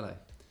charming fellow.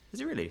 Is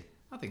he really?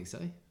 I think so.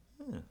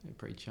 Yeah. A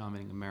pretty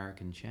charming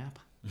American chap.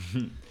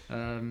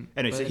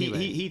 Anyway, so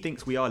he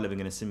thinks we are living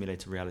in a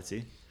simulated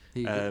reality.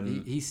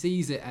 He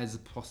sees it as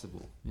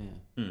possible.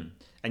 Yeah.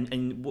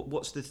 And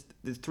what's the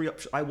three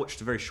options? I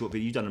watched a very short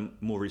video. You've done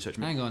more research.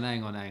 Hang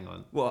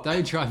on. What?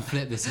 Don't try and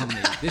flip this on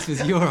me. This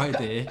was your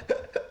idea.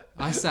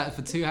 I sat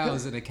for 2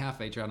 hours in a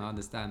cafe trying to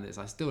understand this.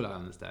 I still don't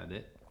understand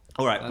it.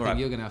 All right. I think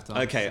you're going to have to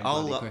answer some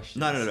bloody questions.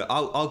 No.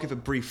 I'll give a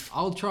brief.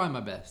 I'll try my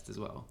best as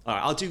well. All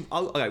right.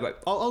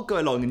 I'll go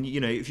along, and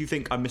if you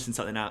think I'm missing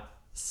something out,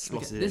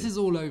 slot it in. This is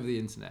all over the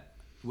internet,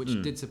 which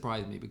did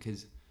surprise me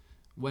because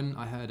when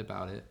I heard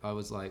about it, I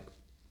was like,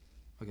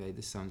 okay,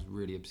 this sounds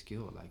really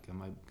obscure. Like,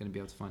 am I going to be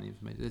able to find the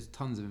information? There's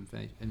tons of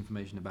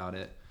information about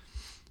it.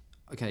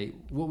 Okay,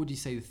 what would you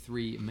say the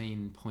three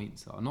main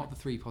points are? Not the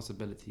three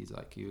possibilities,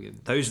 like you were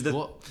going. Those are the.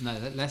 No,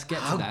 let's get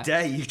to that. How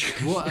dare you?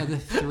 What are the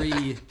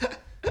three?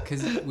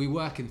 Because we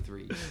work in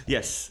threes.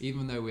 Yes.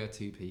 Even though we are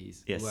two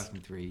Ps, yes. We work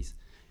in threes.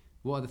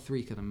 What are the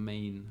three kind of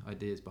main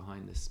ideas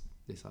behind this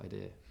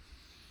idea,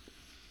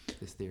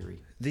 this theory?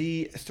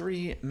 The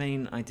three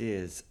main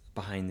ideas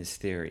behind this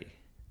theory.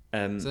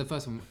 So the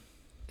first one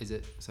is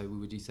it. So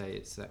would you say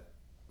it's that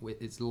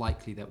it's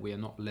likely that we are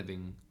not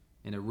living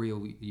in a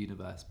real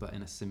universe, but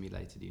in a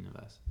simulated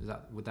universe?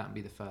 Would that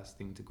be the first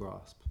thing to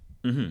grasp?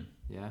 Mm-hmm.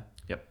 Yeah.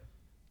 Yep.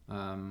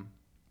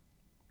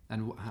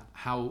 And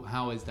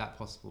how is that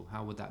possible?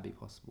 How would that be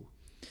possible?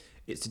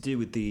 It's to do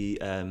with the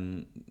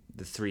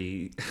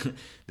three,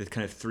 the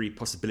kind of three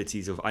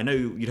possibilities of. I know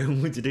you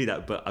don't want to do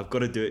that, but I've got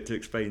to do it to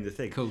explain the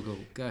thing. Cool.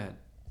 Go ahead.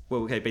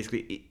 Well, okay.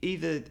 Basically,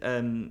 either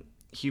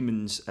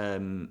humans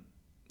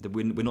that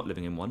we're not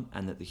living in one,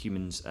 and that the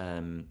humans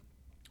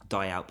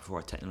die out before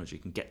our technology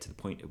can get to the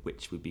point at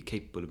which we'd be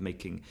capable of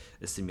making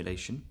a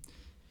simulation.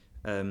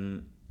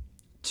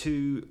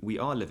 2, we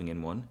are living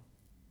in one.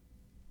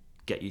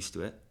 Get used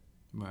to it.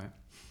 Right.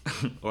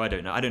 Or I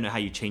don't know. I don't know how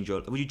you change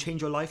your. Would you change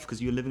your life because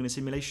you're living in a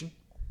simulation?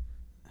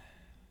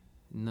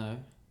 No,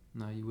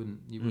 you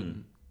wouldn't. You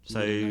wouldn't.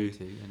 So, you wouldn't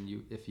know to,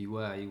 and if you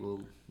were, you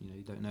will.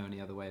 You don't know any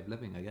other way of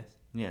living, I guess.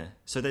 Yeah.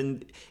 So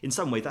then, in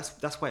some way,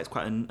 that's why it's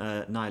quite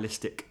a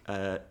nihilistic,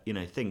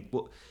 thing.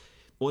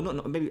 Or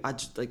not. Maybe I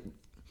just like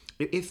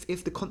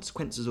if the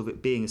consequences of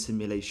it being a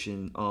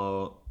simulation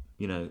are,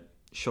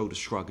 shoulder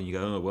shrug, and you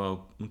go, oh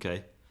well,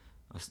 okay,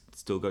 I'll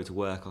still go to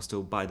work. I'll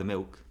still buy the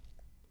milk.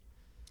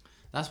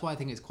 That's why I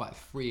think it's quite a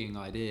freeing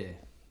idea.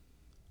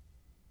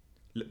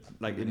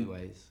 Like in many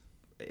ways.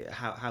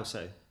 How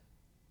so?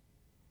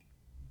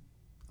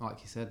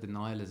 Like you said, the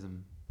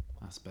nihilism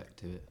aspect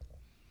to it,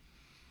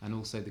 and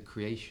also the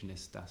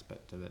creationist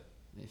aspect of it.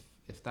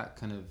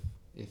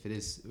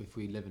 If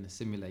we live in a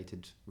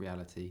simulated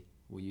reality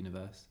or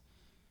universe,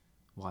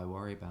 why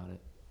worry about it?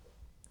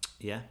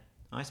 Yeah,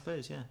 I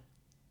suppose. Yeah.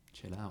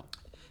 Chill out.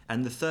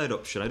 And the third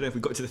option, I don't know if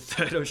we got to the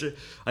third option.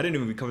 I don't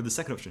know if we covered the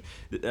second option.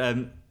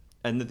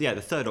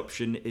 The third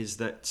option is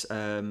that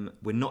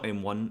we're not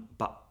in one,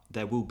 but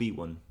there will be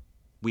one.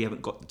 We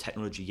haven't got the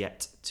technology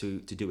yet to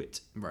do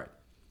it. Right.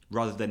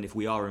 Rather than if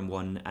we are in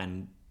one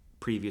and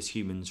previous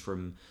humans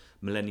from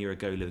millennia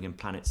ago living in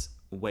planets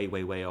way,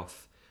 way, way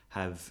off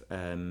have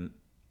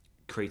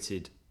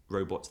created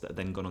robots that have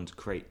then gone on to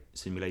create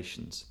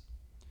simulations.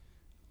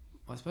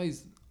 I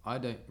suppose I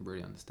don't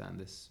really understand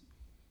this.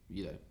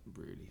 You don't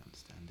really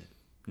understand it.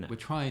 No. We're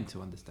trying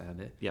to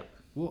understand it. Yep.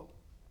 What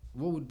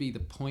would be the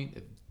point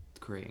of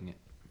creating it?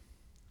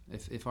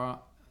 If our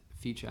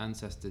future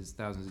ancestors,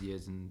 thousands of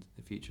years in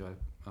the future,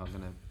 are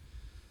going to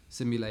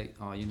simulate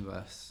our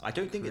universe, I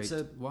don't think it's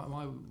a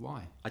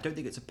why? I don't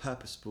think it's a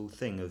purposeful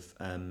thing of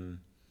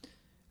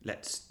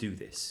let's do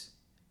this.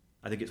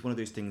 I think it's one of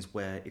those things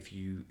where if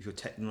your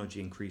technology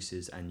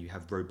increases and you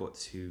have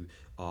robots who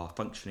are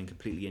functioning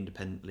completely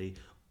independently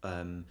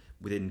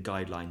within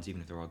guidelines,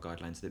 even if there are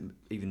guidelines that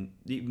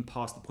even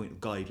past the point of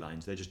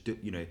guidelines, they're just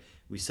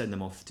we send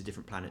them off to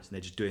different planets and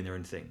they're just doing their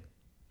own thing,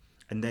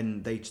 and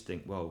then they just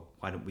think, well,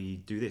 why don't we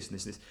do this and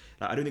this and this?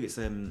 Like, I don't think it's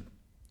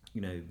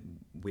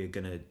we're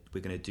gonna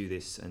do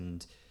this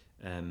and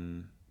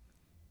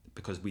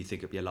because we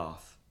think it'll be a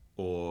laugh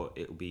or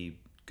it'll be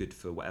good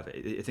for whatever.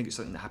 I think it's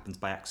something that happens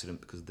by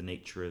accident because of the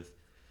nature of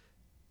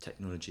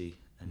technology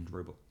and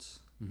robots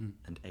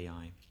and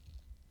AI.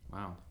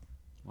 Wow,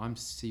 well, I'm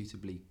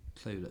suitably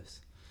clueless.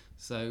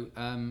 So,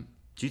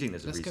 do you think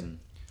there's a reason?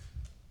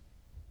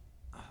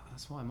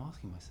 That's what I'm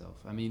asking myself.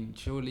 I mean,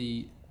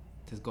 surely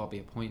there's got to be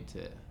a point to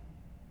it,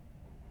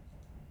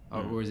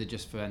 or is it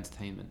just for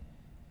entertainment?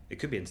 It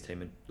could be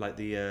entertainment, like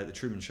the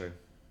Truman Show.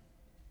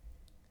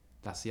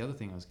 That's the other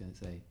thing I was going to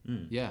say.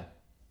 Yeah,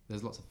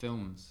 there's lots of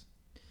films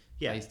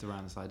based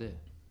around this idea.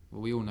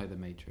 Well, we all know The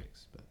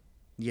Matrix, but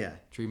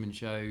Truman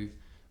Show.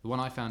 The one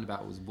I found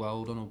about was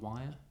World on a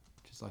Wire,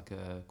 which is like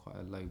quite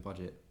a low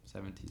budget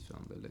 70s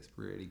film, but it looks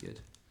really good.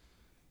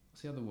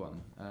 What's the other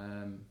one?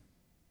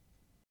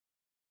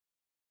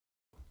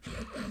 They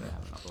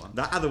have another one.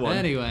 That other one.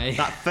 Anyway,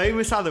 that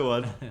famous other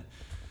one.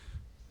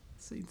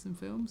 Seen some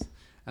films.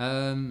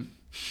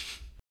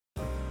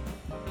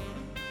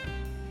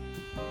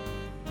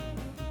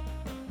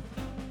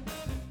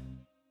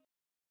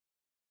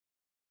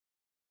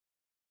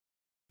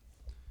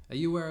 Are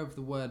you aware of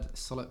the word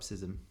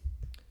solipsism?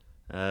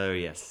 Oh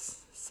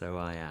yes, so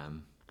I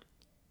am.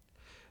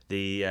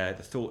 The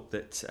thought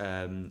that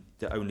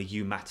only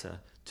you matter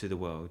to the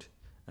world,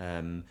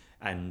 and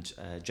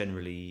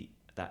generally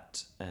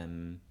that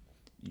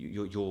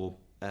your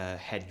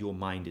head, your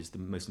mind is the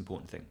most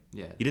important thing.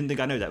 Yeah. You didn't think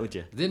I know that, would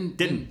you? Didn't.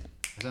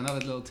 There's another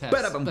little test.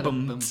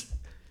 Ba-da-bum-bum.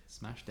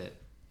 Smashed it.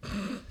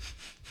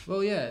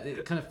 Well, yeah,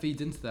 it kind of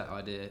feeds into that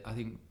idea. I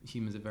think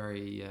humans are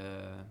very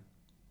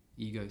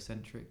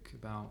egocentric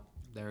about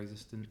their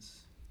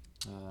existence.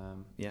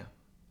 Yeah.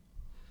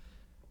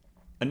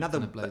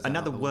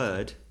 Another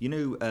word. You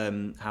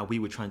know how we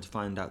were trying to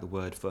find out the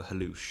word for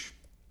hallouche?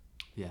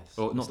 Yes.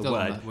 Or not the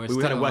word. We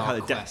were trying to work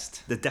out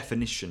the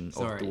definition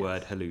of the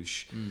word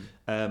hallouche.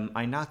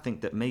 I now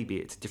think that maybe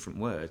it's a different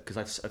word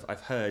because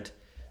I've heard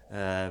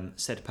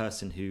said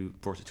person who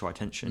brought it to our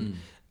attention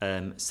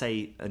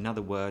say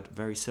another word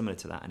very similar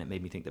to that, and it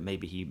made me think that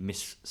maybe he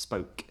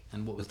misspoke.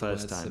 And what was the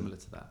first word time similar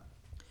to that?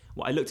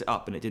 Well, I looked it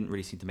up and it didn't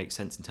really seem to make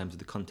sense in terms of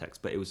the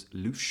context, but it was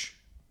louche.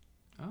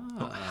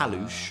 Not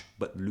hallouche,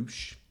 but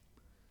louche.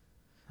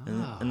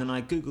 And then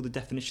I googled the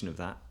definition of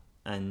that,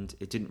 and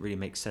it didn't really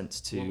make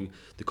sense to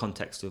the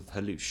context of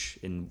hallouche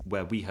in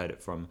where we heard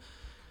it from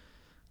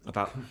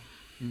about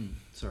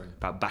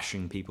about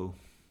bashing people.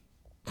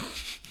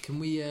 Can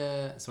we?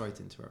 Sorry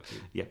to interrupt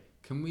you. Yeah.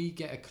 Can we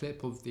get a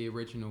clip of the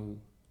original?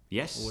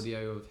 Yes.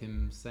 Audio of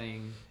him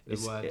saying the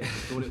word he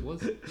thought it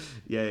was.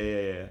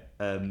 Yeah.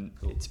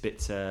 Cool.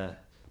 It's a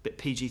bit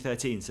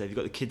PG-13, so if you've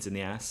got the kids in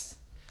the ass.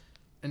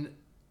 And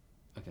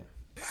okay.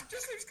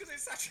 Just because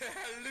it's such a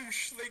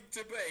hallouche thing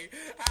to be.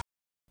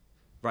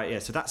 Right, yeah.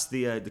 So that's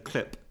the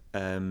clip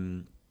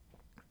from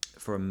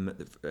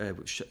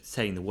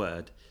saying the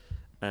word,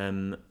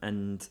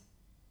 and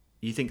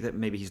you think that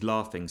maybe he's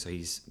laughing, so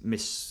he's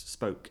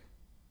misspoke.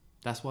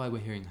 That's why we're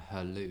hearing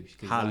hallouche.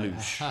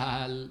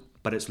 Hallouche.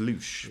 But it's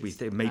louche. We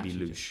think maybe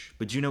louche.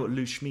 But do you know what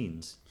louche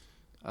means?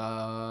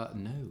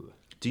 No.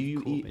 Do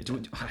you eat?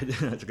 I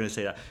was going to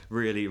say that.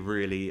 Really,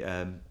 really.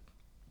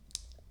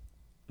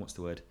 What's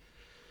the word?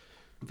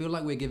 I feel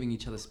like we're giving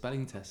each other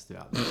spelling tests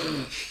throughout this.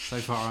 So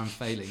far, I'm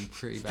failing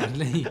pretty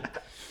badly.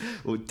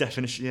 Well,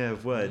 definition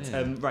of words.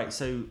 Yeah. Right.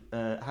 So,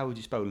 how would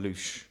you spell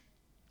louche?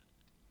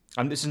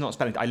 This is not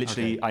spelling.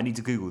 I need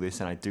to Google this,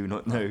 and I do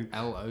not know.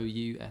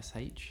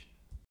 Loush.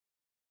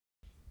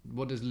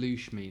 What does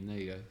louche mean? There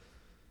you go.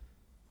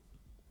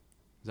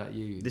 Is that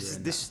you?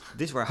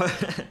 This where hold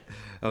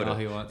on.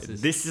 Who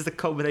answers? This is the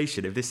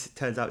combination, if this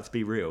turns out to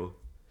be real,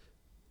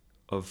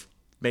 of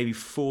maybe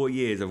 4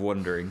 years of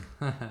wondering.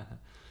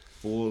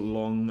 4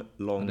 long I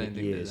don't think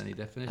years. there's any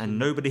definition. And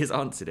nobody has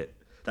answered it.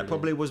 That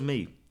probably was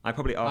me. I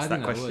probably asked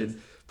that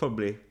question.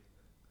 Probably.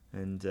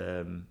 And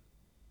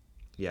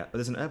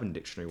there's an Urban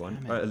Dictionary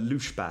one. A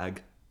louche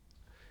bag.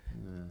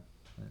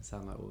 That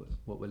sounds like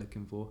what we're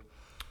looking for.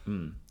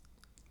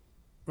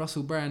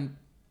 Russell Brand.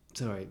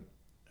 Sorry.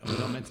 I'm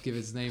not meant to give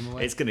his name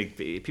away. It's going to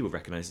be... People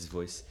recognise his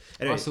voice.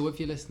 Anyway. Russell, if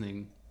you're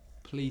listening,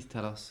 please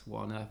tell us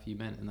what on earth you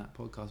meant in that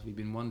podcast. We've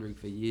been wondering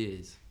for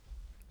years.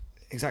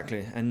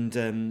 Exactly.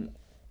 And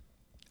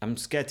I'm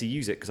scared to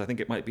use it because I think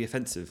it might be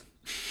offensive.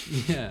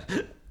 Yeah.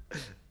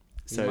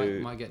 So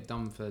You might get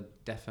done for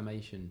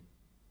defamation.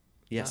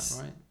 yes, Is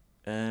that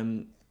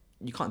right?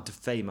 You can't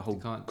defame a whole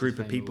You can't group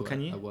of defame people,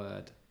 can you? A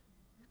word.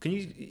 Can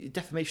you?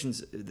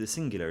 Defamation's the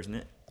singular, isn't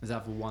it? Is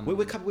that for one? We're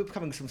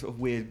becoming some sort of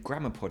weird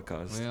grammar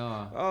podcast. We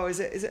are. Oh, is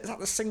that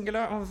the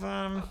singular of?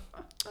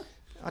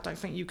 I don't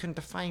think you can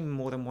defame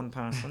more than one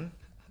person.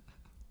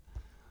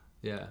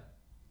 Yeah.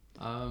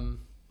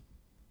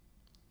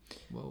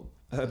 Well.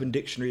 Urban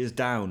Dictionary is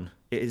down.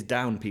 It is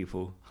down,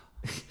 people.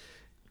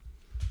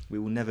 We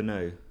will never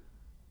know.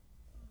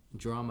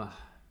 Drama.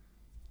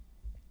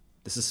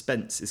 The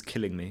suspense is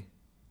killing me.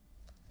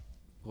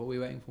 What are we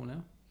waiting for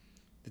now?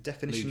 The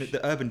definition Loosh. of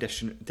the urban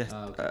dictionary.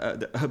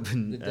 The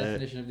urban. The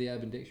definition of the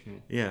Urban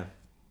Dictionary. Yeah.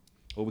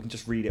 Or we can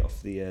just read it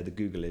off the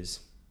Google is.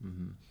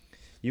 Mm-hmm.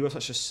 You are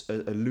such a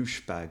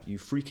loosh bag. You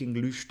freaking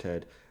loosh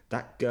turd.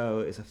 That girl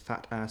is a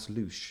fat ass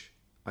loosh.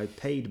 I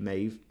paid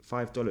Maeve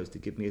 $5 to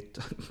give me a.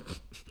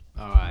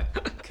 All right.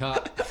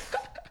 Cut.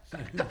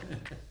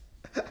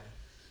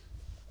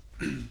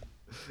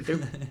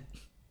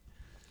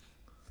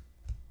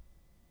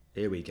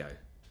 Here we go.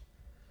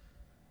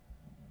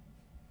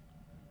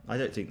 I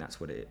don't think that's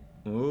what it is.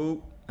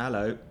 Oh,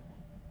 hello.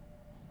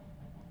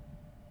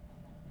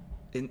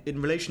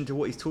 In relation to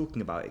what he's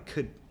talking about, it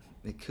could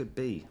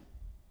be.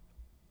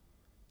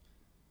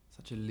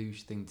 Such a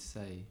louche thing to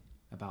say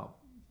about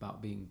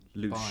being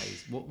Louche.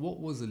 bis. What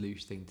was a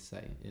louche thing to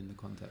say in the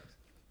context?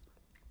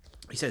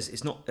 He says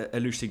it's not a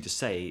louche thing to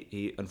say.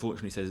 He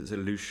unfortunately says it's a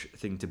louche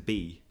thing to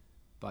be.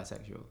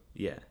 Bisexual.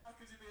 Yeah. How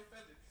could you be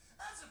offended?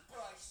 As a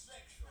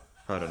bisexual.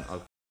 Hold on.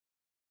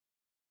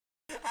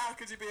 How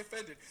could you be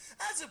offended?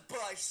 As a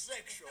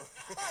bisexual,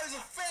 I was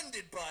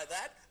offended by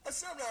that.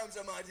 Sometimes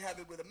I might have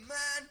it with a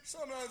man,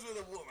 sometimes with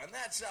a woman.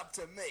 That's up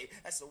to me.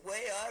 That's the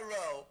way I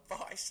roll.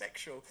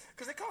 Bisexual.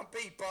 Because they can't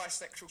be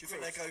bisexual. Do you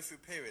think they go through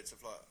periods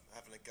of like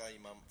having a gay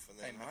month and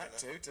They then might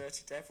having do,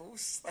 dirty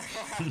devils. They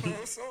might have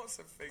all sorts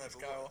of things No, but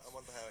go off. I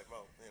wonder how it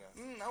rolls. You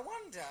know, I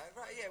wonder.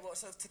 Right, yeah, what,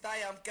 so today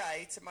I'm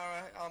gay,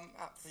 tomorrow I'm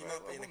up for you might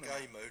be in a woman.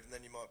 gay mood and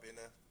then you might be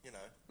in a, you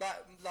know.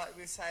 Like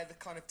we say, the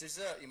kind of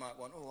dessert you might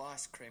want. Oh,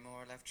 ice cream,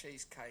 or I'll have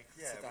cheesecake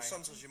Yeah, today. but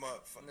sometimes you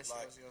might Unless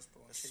like you're Ozzy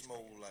Osbourne, a cheesecake.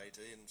 small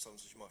lady, and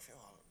sometimes you might feel,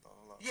 oh, I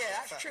like Yeah,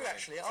 a that's fat true woman.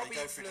 actually. So I'll you be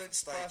go through different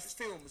influenced by stages.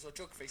 films or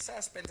geography. Say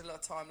I spend a lot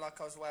of time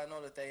like I was away on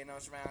holiday and I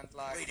was around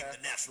like... Reading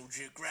the National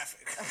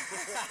Geographic.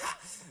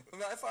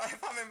 if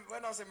I'm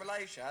when I was in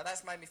Malaysia,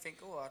 that's made me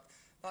think, oh, I'd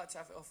like to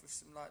have it off with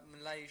some like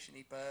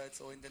Malaysian-y birds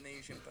or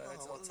Indonesian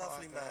birds or what a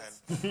lovely Thai man.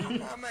 birds. You know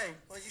what I mean?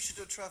 Well, you should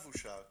do a travel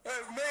show.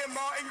 Me and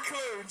Martin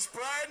Clunes,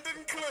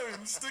 Brandon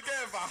Clunes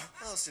together.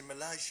 I was in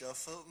Malaysia, I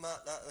thought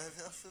that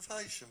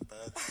Asian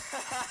bird.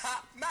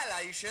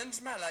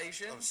 Malaysians.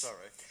 I'm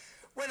sorry.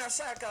 When I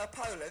say I go to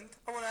Poland,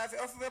 I want to have it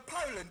off with a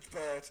Poland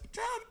bird.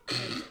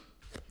 Jump!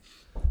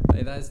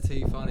 Hey, that's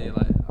too funny.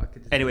 Like I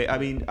could. Anyway, I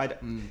mean,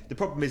 the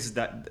problem is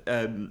that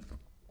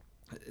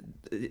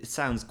it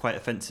sounds quite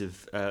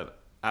offensive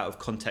out of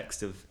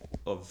context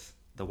of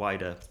the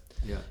wider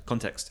Yeah.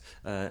 context.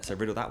 So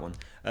riddle that one.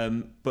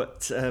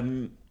 But Riddle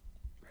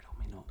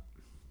me not.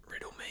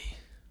 riddle me.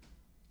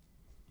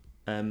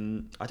 I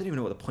don't even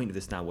know what the point of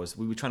this now was.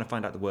 We were trying to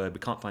find out the word. We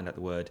can't find out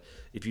the word.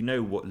 If you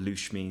know what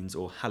loosh means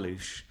or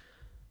haloosh,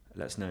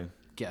 let us know.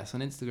 Get us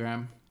on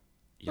Instagram.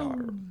 Yar.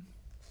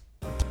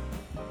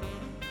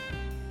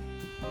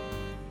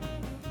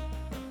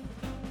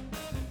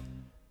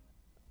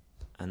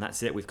 And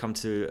that's it. We've come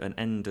to an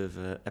end of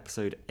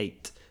episode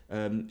 8.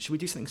 Should we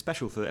do something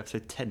special for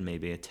episode 10,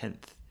 maybe? A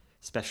 10th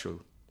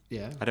special?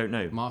 Yeah. I don't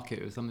know. Mark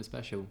it with something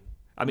special.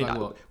 I mean, Like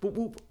what?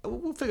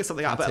 we'll figure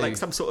something out. But Tattoo. like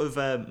some sort of...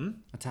 A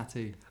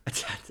tattoo. a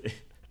tattoo.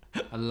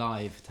 A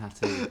live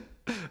tattoo.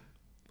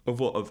 Of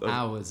what? Of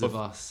Hours of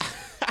us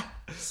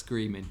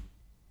screaming.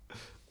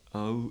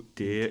 Oh,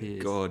 dear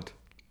Tears. God.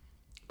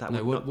 That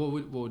No, would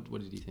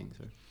what did you think,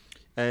 sir?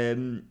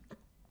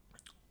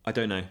 I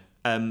don't know.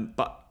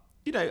 But,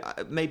 you know,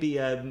 maybe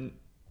some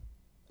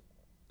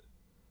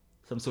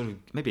sort of...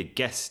 Maybe a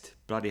guest.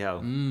 Bloody hell.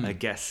 A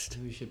guest.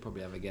 We should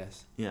probably have a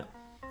guess. Yeah.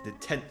 The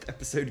 10th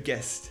episode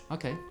guest.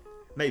 Okay.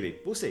 Maybe.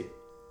 We'll see.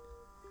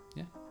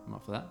 Yeah, I'm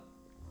up for that.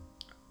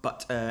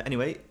 But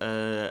anyway,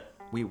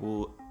 we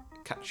will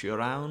catch you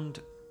around.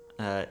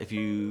 If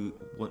you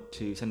want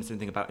to send us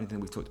anything about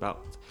anything we've talked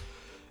about,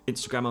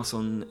 Instagram us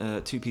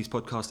on 2 Piece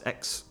Podcast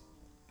X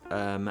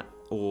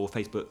or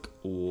Facebook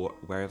or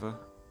wherever.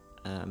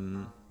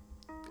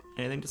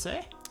 Anything to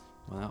say?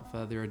 Without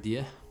further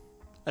ado,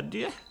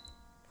 Adieu.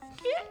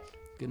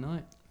 good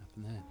night. Up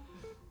in there.